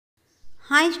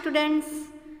Hi students,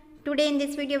 today in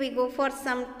this video we go for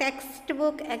some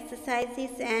textbook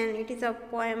exercises and it is a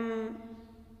poem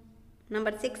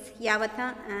number 6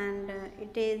 Yavatha and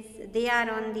they are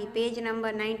on the page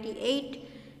number 98,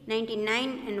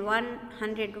 99 and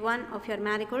 101 of your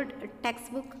Marigold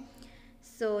textbook.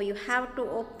 So you have to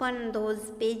open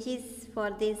those pages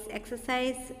for this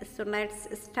exercise. So let's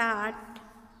start.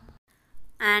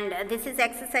 And this is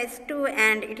exercise 2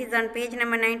 and it is on page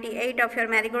number 98 of your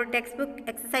Marigold textbook.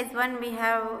 Exercise 1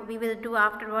 we will do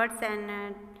afterwards,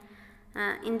 and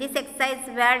in this exercise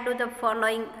where do the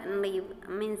following live?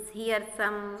 Means here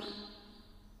some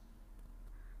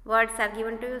words are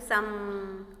given to you,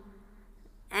 some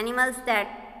animals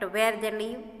that where they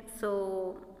live.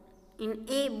 So in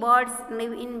A, birds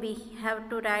live in, we have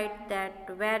to write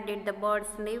that where did the birds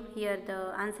live. Here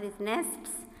the answer is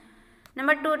nests.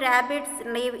 Number 2, rabbits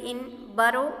live in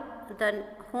burrow. The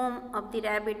home of the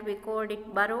rabbit we called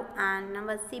it burrow. And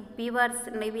number C, beavers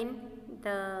live in.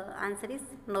 The answer is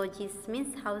lodges,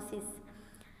 means houses.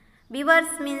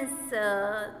 Beavers means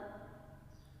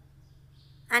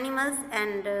animals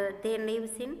and they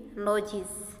lives in lodges.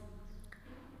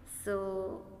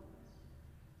 So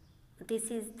this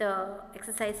is the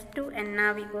exercise 2 and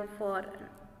now we go for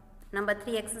number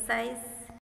 3 exercise.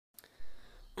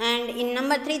 And in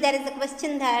number 3 there is a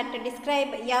question that describe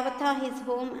Yavatha, his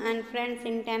home and friends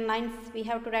in 10 lines. We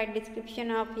have to write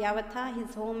description of Yavatha,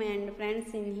 his home and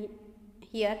friends in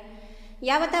here.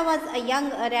 Yavatha was a young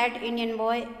red Indian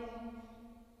boy.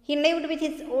 He lived with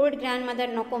his old grandmother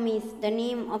Nokomis. The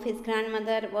name of his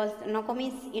grandmother was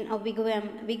Nokomis in a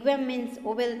wigwam. Wigwam means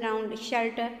oval round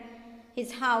shelter.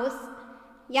 His house.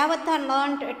 Yavatha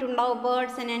learned to love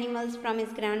birds and animals from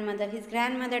his grandmother. His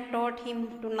grandmother taught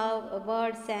him to love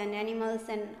birds and animals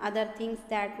and other things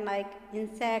that like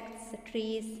insects,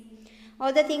 trees,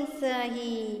 all the things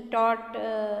she taught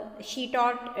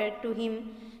to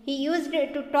him. He used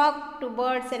to talk to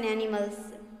birds and animals.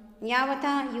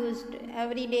 Yavatha used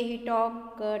every day he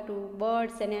talked to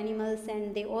birds and animals,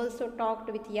 and they also talked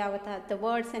with Yavatha. The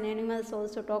birds and animals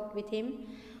also talked with him.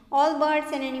 All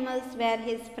birds and animals were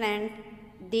his friends.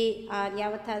 They were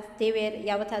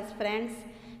Yavatha's friends.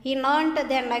 He learnt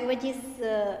their languages,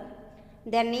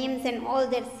 their names and all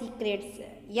their secrets.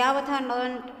 Yavatha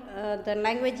learnt the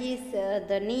languages,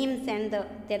 the names and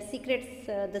their secrets,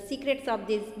 the secrets of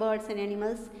these birds and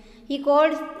animals. He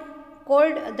called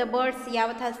the birds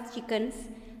Yavatha's chickens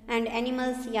and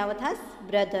animals Yavatha's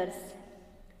brothers.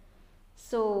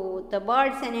 So the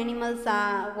birds and animals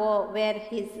were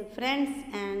his friends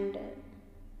and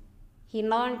he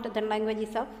learnt the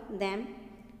languages of them.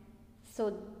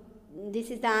 So this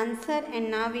is the answer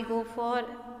and now we go for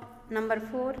number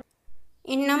 4.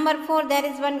 In number 4 there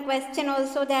is one question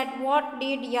also that what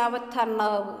did Yavatha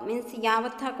love? Means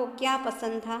Yavatha ko kya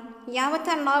pasand tha?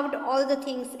 Yavatha loved all the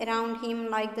things around him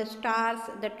like the stars,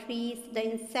 the trees,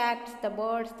 the insects, the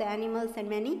birds, the animals and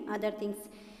many other things.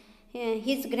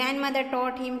 His grandmother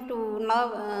taught him to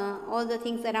love all the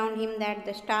things around him, that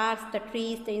the stars, the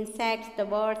trees, the insects, the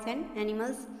birds and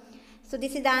animals. So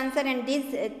this is the answer, and these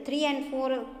 3 and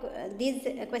 4, these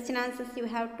question answers you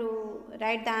have to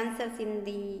write the answers in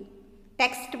the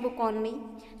textbook only.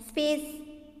 Space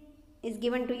is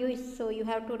given to you, so you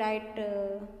have to write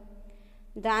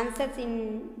the answers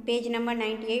in page number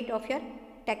 98 of your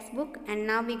textbook. And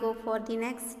now we go for the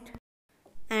next.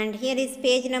 And here is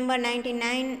page number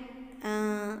 99.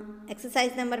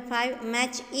 Exercise number 5,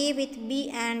 match A with B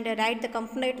and write the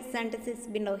complete sentences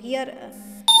below. Here in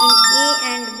A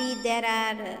and B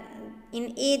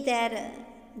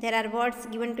there are words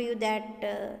given to you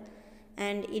that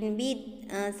and in B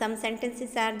some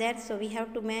sentences are there, so we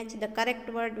have to match the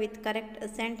correct word with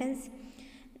correct sentence.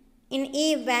 In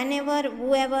A, whenever,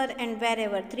 whoever and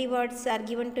wherever, 3 words are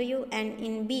given to you, and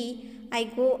in B, I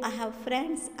go, I have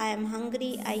friends, I am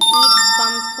hungry, I eat,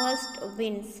 comes first,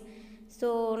 wins.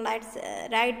 So let's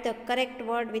write the correct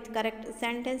word with correct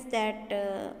sentence, that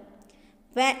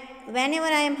whenever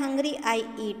I am hungry, I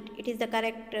eat. It is the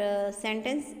correct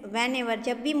sentence. Whenever,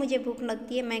 जब भी मुझे भूख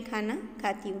लगती है मैं खाना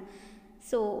खाती हूँ.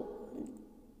 So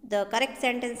the correct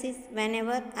sentence is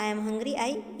whenever I am hungry,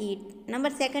 I eat. Number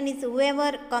 2 is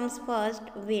whoever comes first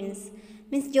wins.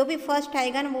 Means जो भी first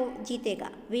आएगा ना वो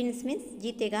जीतेगा. Wins means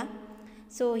जीतेगा.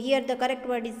 So here the correct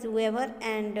word is whoever,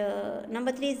 and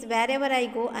number 3 is wherever I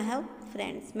go I have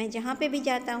friends. मैं जहाँ पे भी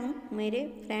जाता हूँ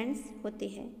मेरे friends होते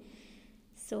हैं.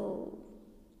 So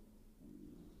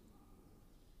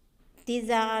these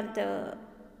are the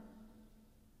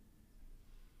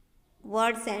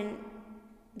words and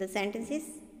the sentences,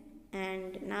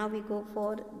 and now we go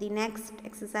for the next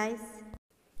exercise.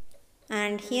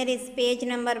 And here is page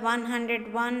number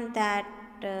 101 that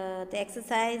the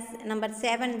exercise number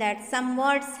 7, that some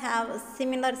words have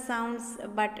similar sounds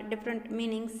but different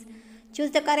meanings.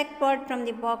 Choose the correct word from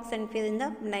the box and fill in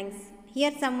the blanks.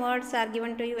 Here some words are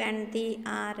given to you and they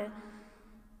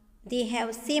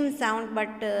have same sound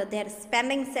but their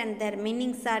spellings and their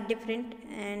meanings are different,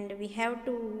 and we have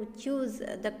to choose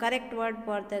the correct word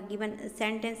for the given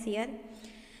sentence here.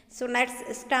 So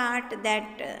let's start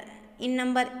that. In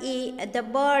number A, the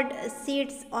bird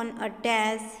sits on a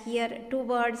dash. Here two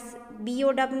words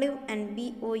BOW and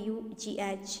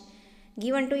BOUGH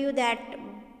given to you, that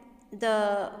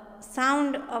the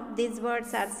sound of these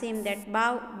words are same, that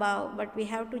bow, bow, but we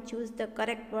have to choose the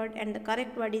correct word, and the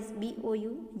correct word is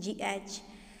BOUGH.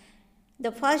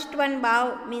 The first one,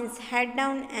 bow, means head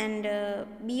down, and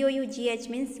BOUGH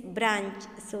means branch.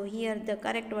 So here the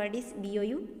correct word is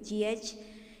BOUGH.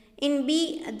 In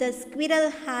B, the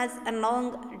squirrel has a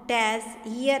long dash.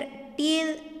 Here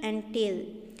tail and tail.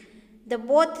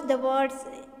 Both the words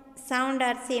sound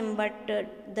are same, but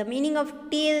the meaning of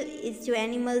tail is जो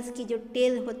animals की जो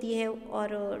tail होती है,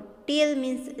 और tail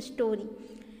means story.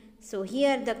 So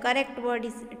here the correct word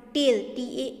is tail,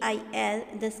 TAIL.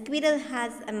 The squirrel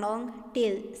has a long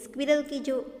tail. Squirrel की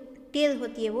जो tail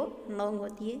होती है वो long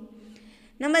होती है.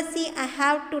 Number C, I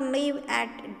have to live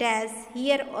at dash.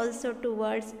 Here also two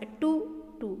words, two.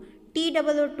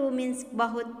 TWO2 means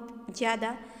बहुत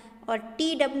ज़्यादा, और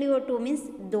TWO2 means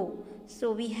दो.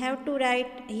 So we have to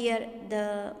write here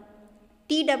the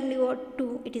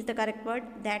TWO2. It is the correct word,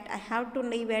 that I have to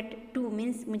live at 2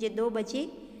 means मुझे 2 बजे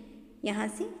यहाँ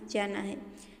से जाना है.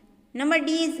 Number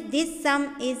D is this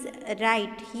sum is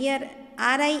right. Here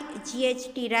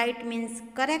RIGHT, right, means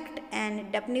correct,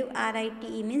 and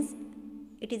WRITE means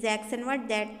it is action word,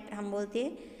 that हम बोलते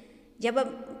हैं जब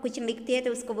अब कुछ लिखते हैं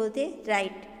तो उसको बोलते हैं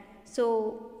right. So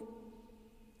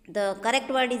the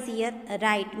correct word is here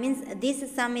right, means this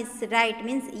sum is right,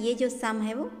 means ये जो sum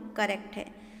है वो correct है.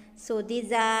 So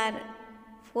these are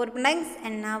 4 blanks,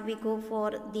 and now we go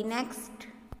for the next.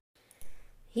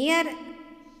 Here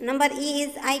number E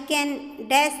is I can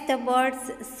dash the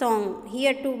bird's song.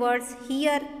 Here two words,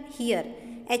 here. HEAR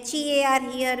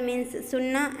here means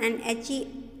सुनना, and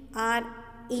HERE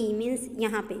means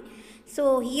यहाँ पे.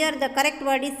 So here the correct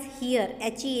word is here,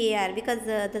 HEAR, because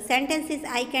the sentence is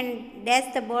I can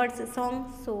dash the bird's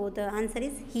song. So the answer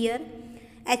is here,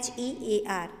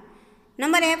 HEAR.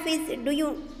 Number F is do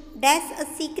you dash a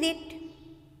secret?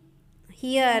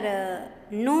 Here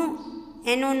no,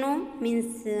 NO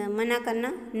means मना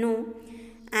करना, no,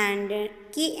 and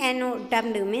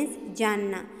KNOW means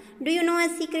जानना. Do you know a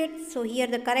secret? So here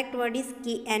the correct word is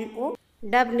KNOW.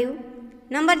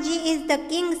 Number G is the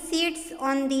king sits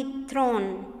on the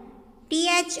throne.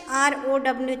 THROW,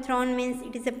 throne, means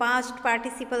it is a past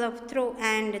participle of throw,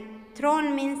 and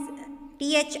throne means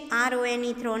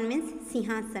THRONE, throne means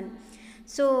सिंहासन.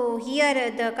 So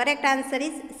here the correct answer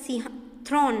is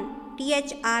throne,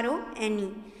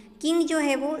 THRONE. King जो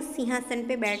है वो सिंहासन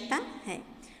पे बैठता है.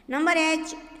 Number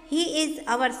H, he is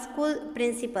our school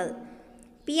principal.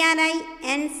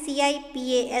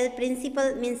 PRINCIPAL,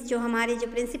 principle means जो हमारे जो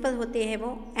प्रिंसिपल होते हैं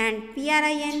वो, and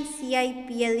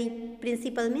PRINCIPLE,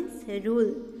 principle means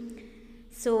rule.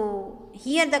 So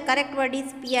here the correct word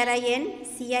is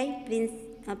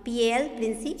PRINCIPAL,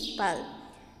 principal.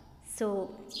 So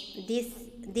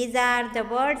these are the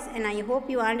words, and I hope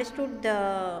you understood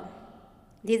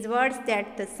these words,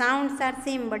 that the sounds are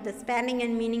same but the spelling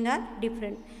and meaning are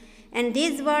different. And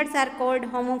these words are called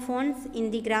homophones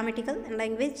in the grammatical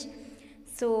language.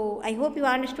 So I hope you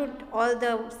understood all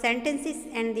the sentences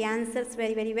and the answers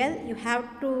very, very well. You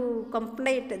have to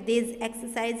complete these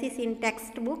exercises in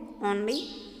textbook only.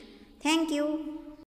 Thank you.